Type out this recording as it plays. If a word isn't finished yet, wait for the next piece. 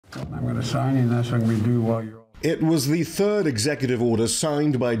I'm going to sign, and that's what I'm going to do while you're... It was the third executive order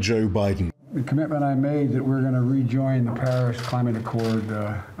signed by Joe Biden. The commitment I made that we're going to rejoin the Paris Climate Accord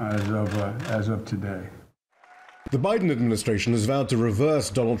as of today. The Biden administration has vowed to reverse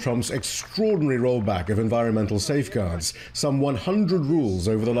Donald Trump's extraordinary rollback of environmental safeguards, some 100 rules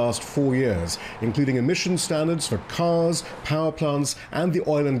over the last 4 years, including emission standards for cars, power plants, and the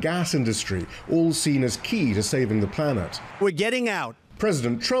oil and gas industry, all seen as key to saving the planet. We're getting out.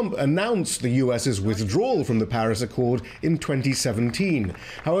 President Trump announced the U.S.'s withdrawal from the Paris Accord in 2017.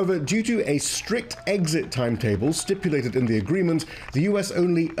 However, due to a strict exit timetable stipulated in the agreement, the U.S.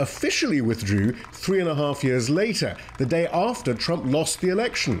 only officially withdrew 3.5 years later, the day after Trump lost the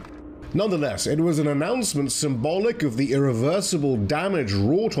election. Nonetheless, it was an announcement symbolic of the irreversible damage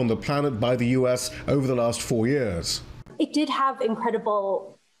wrought on the planet by the U.S. over the last 4 years. It did have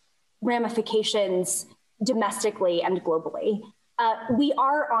incredible ramifications domestically and globally. We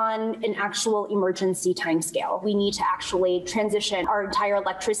are on an actual emergency timescale. We need to actually transition our entire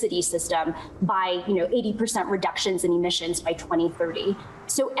electricity system by 80% reductions in emissions by 2030.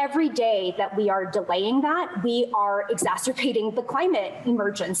 So every day that we are delaying that, we are exacerbating the climate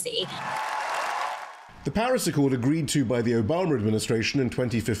emergency. The Paris Accord, agreed to by the Obama administration in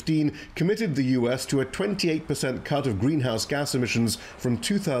 2015, committed the U.S. to a 28% cut of greenhouse gas emissions from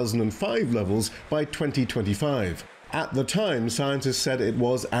 2005 levels by 2025. At the time, scientists said it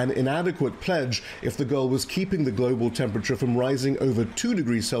was an inadequate pledge if the goal was keeping the global temperature from rising over 2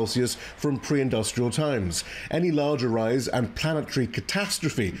 degrees Celsius from pre-industrial times. Any larger rise and planetary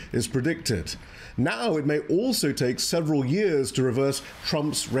catastrophe is predicted. Now it may also take several years to reverse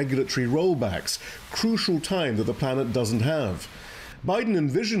Trump's regulatory rollbacks, crucial time that the planet doesn't have. Biden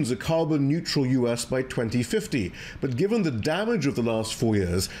envisions a carbon-neutral U.S. by 2050, but given the damage of the last 4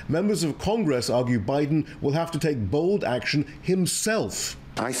 years, members of Congress argue Biden will have to take bold action himself.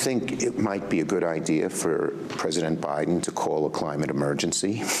 I think it might be a good idea for President Biden to call a climate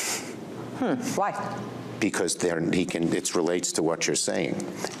emergency. Why? Because then it relates to what you're saying.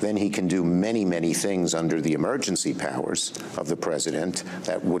 Then he can do many, many things under the emergency powers of the president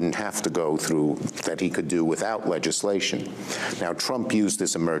that wouldn't have to go through, that he could do without legislation. Now, Trump used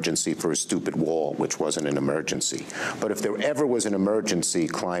this emergency for a stupid wall, which wasn't an emergency. But if there ever was an emergency,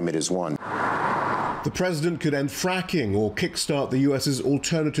 climate is one. The president could end fracking or kickstart the U.S.'s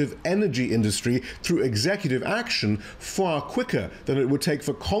alternative energy industry through executive action far quicker than it would take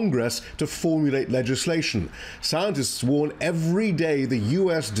for Congress to formulate legislation. Scientists warn every day the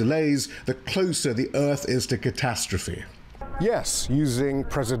U.S. delays, the closer the Earth is to catastrophe. Yes, using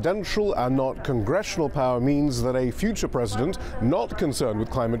presidential and not congressional power means that a future president not concerned with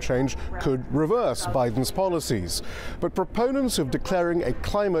climate change could reverse Biden's policies. But proponents of declaring a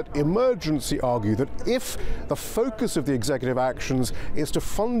climate emergency argue that if the focus of the executive actions is to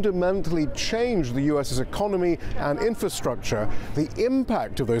fundamentally change the U.S.'s economy and infrastructure, the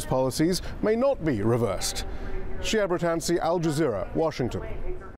impact of those policies may not be reversed. Shihab, Rattansi, Al Jazeera, Washington.